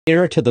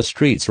Ear to the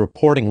streets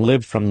reporting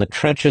live from the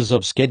trenches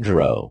of Skid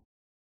Row.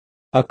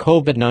 A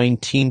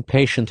COVID-19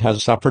 patient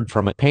has suffered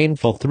from a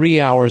painful 3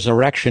 hours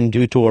erection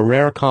due to a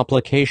rare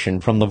complication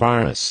from the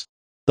virus.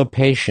 The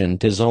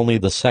patient is only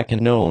the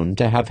second known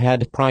to have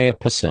had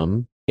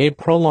priapism, a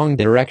prolonged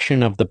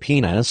erection of the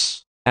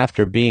penis,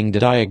 after being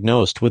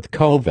diagnosed with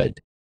COVID.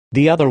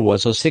 The other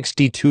was a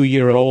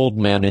 62-year-old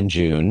man in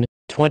June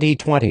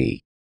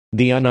 2020.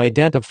 The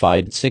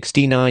unidentified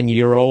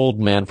 69-year-old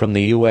man from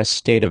the U.S.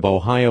 state of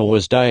Ohio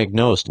was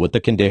diagnosed with the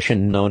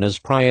condition known as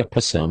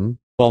priapism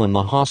while in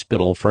the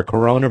hospital for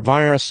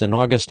coronavirus in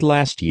August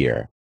last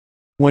year.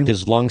 When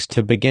his lungs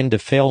began to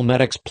fail,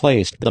 medics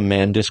placed the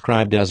man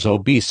described as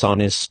obese on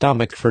his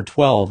stomach for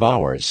 12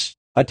 hours,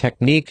 a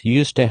technique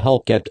used to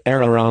help get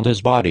air around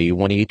his body.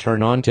 When he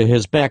turned onto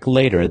his back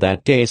later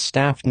that day,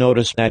 staff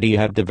noticed that he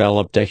had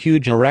developed a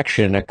huge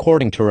erection.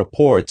 According to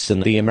reports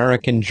in the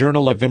American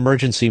Journal of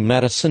Emergency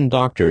Medicine,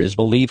 doctors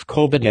believe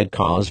COVID had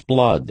caused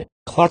blood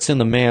clots in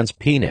the man's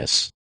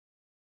penis.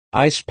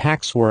 Ice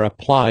packs were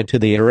applied to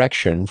the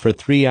erection for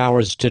 3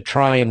 hours to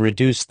try and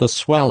reduce the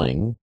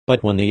swelling,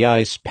 but when the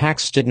ice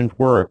packs didn't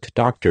work,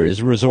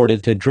 doctors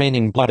resorted to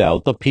draining blood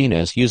out the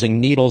penis using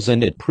needles,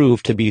 and it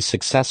proved to be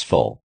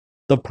successful.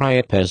 The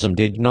priapism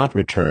did not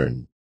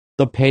return.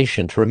 The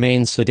patient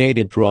remained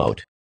sedated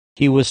throughout.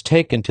 He was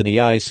taken to the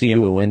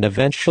ICU and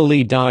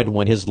eventually died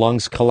when his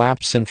lungs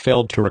collapsed and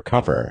failed to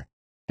recover.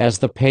 As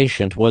the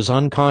patient was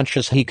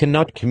unconscious, he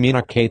cannot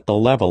communicate the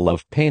level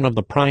of pain of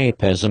the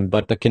priapism,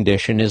 but the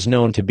condition is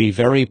known to be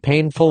very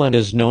painful and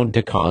is known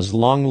to cause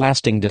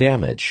long-lasting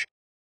damage.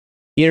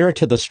 Ear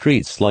to the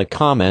streets. Like,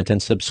 comment,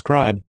 and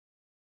subscribe.